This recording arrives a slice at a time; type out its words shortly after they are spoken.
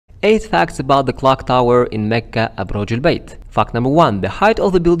8 facts about the clock tower in Mecca, Abraj al-Bayt. Fact number 1. The height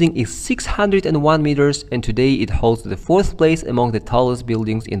of the building is 601 meters and today it holds the 4th place among the tallest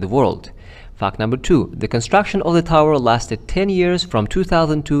buildings in the world. Fact number 2. The construction of the tower lasted 10 years from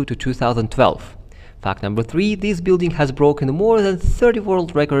 2002 to 2012. Fact number 3. This building has broken more than 30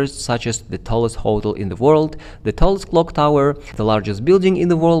 world records such as the tallest hotel in the world, the tallest clock tower, the largest building in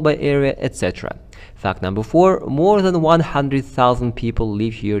the world by area, etc. Fact number 4. More than 100,000 people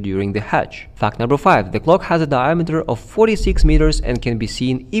live here during the Hajj. Fact number 5. The clock has a diameter of 46 meters and can be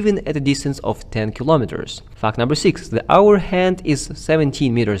seen even at a distance of 10 kilometers. Fact number 6. The hour hand is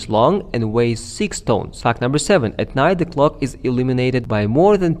 17 meters long and weighs 6 tons. Fact number 7. At night the clock is illuminated by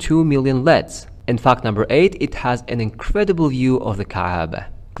more than 2 million LEDs. And fact number 8. It has an incredible view of the Kaaba.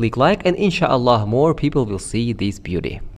 Click like and inshallah more people will see this beauty.